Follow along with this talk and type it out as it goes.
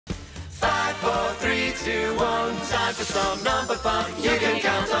2, 1. Time for some number fun. You can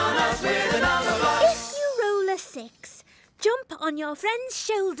count on us with a number box. If you roll a 6, jump on your friend's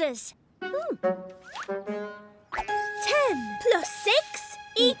shoulders. 10 plus 6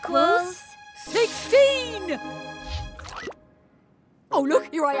 equals 16! Oh, look,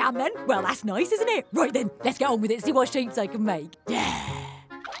 here I am then. Well, that's nice, isn't it? Right then, let's get on with it, see what shapes I can make. Yeah.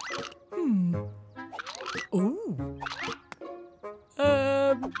 Ooh.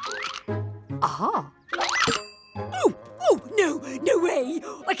 Aha. Oh, no way.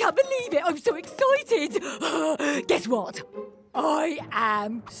 I can't believe it. I'm so excited. Guess what? I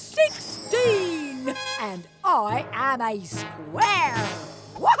am 16 and I am a square.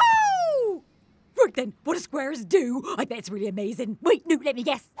 Woohoo! Right then, what do squares do? I bet it's really amazing. Wait, no, let me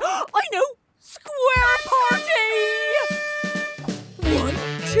guess. I know! Square party! 1,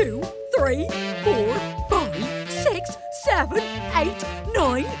 2, 3, 4, 5, 6, 7, 8,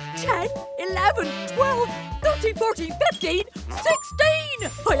 9, 10, 11, 12, 13, 14, 15, 16!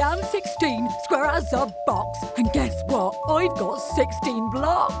 I am 16, square as a box. And guess what? I've got 16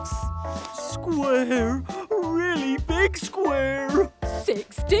 blocks. Square. Really big square.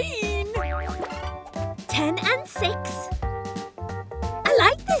 16! 10 and 6. I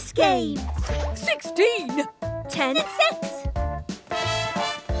like this game. 16! 10 and 6.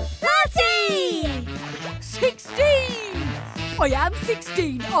 Party! 16! I am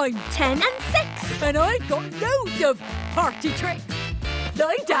 16. I'm 10 and 6. and I've got loads of party tricks.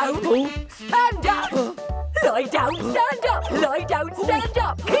 Lie down, stand up. Lie down, stand up. Lie down, stand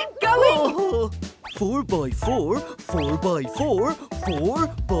up. Keep going. 4 by 4, 4 by 4, 4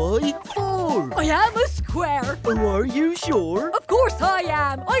 by 4. I am a square. Are you sure? Of course I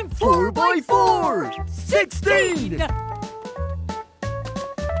am. I'm 4 by 4. 16.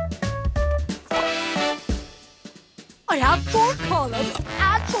 I have 4 columns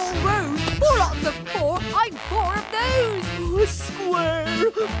and 4 rows. 4 lots of 4. I'm 4 of those. A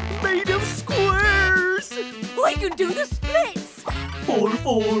square made of squares. I can do the splits. 4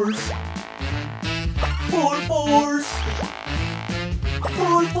 4s. 4 4s.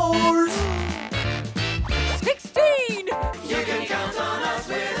 4 4s. 16. You can count on us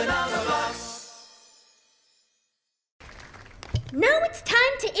with a number box. Now it's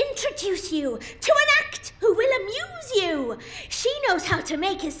time to introduce you to an act who will amuse you. She knows how to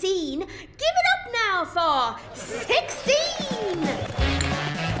make a scene. Give it up now for 16.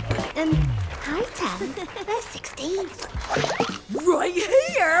 Hi, 10. There's 16. Right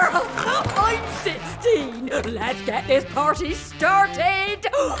here! I'm 16! Let's get this party started!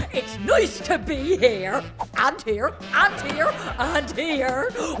 It's nice to be here! And here, and here, and here!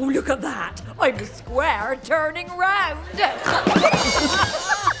 Oh, look at that! I'm a square turning round!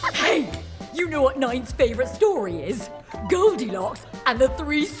 Hey! You know what Nine's favourite story is? Goldilocks and the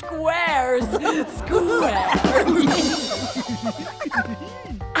 3 squares! Square!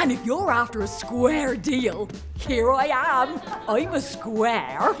 And if you're after a square deal, here I am. I'm a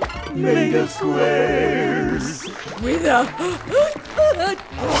square. Made of squares. With a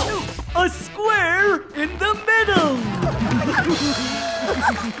square in the middle.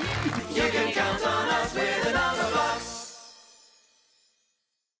 You can count on us with a number box.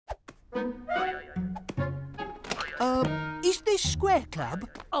 Is this Square Club?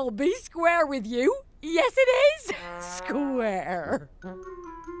 I'll be square with you. Yes, it is. Square.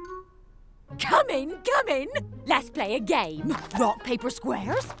 Come in, come in. Let's play a game. Rock, paper,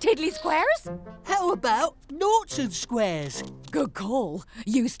 squares? Tiddly squares? How about noughts and squares? Good call.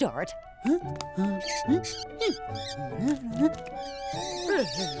 You start.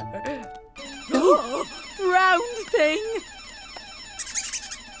 Oh, round thing.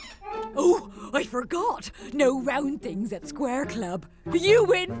 Oh, I forgot. No round things at Square Club. You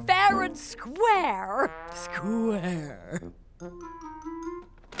win fair and square. Square.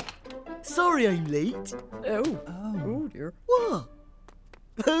 Sorry I'm late. Oh dear. What?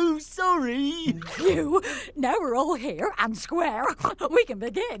 Oh, sorry. Phew. Now we're all here and square. We can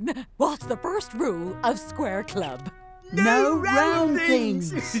begin. What's the first rule of Square Club? No round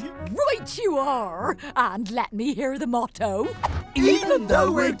things. Right you are. And let me hear the motto. Even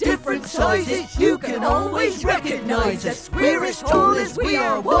though we're different sizes, you can always recognise us. We're as tall as we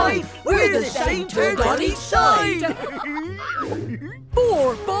are wide. We're the same turned on each side.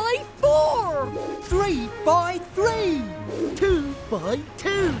 4 by 4. 3 by 3. 2 by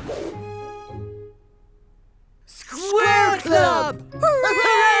 2. Square Club!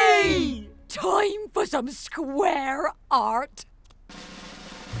 Hooray! Time for some square art.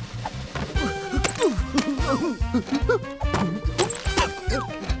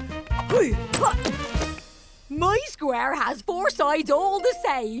 My square has 4 sides all the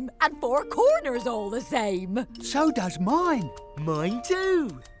same and 4 corners all the same. So does mine. Mine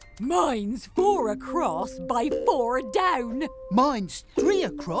too. Mine's 4 across by 4 down. Mine's 3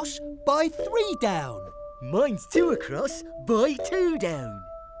 across by 3 down. Mine's 2 across by 2 down.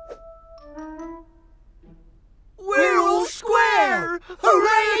 We're all square!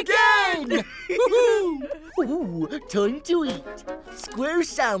 Hooray again! Ooh, time to eat. Square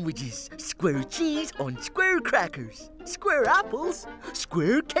sandwiches, square cheese on square crackers, square apples,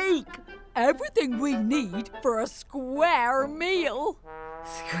 square cake. Everything we need for a square meal.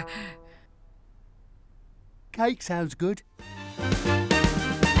 Cake sounds good.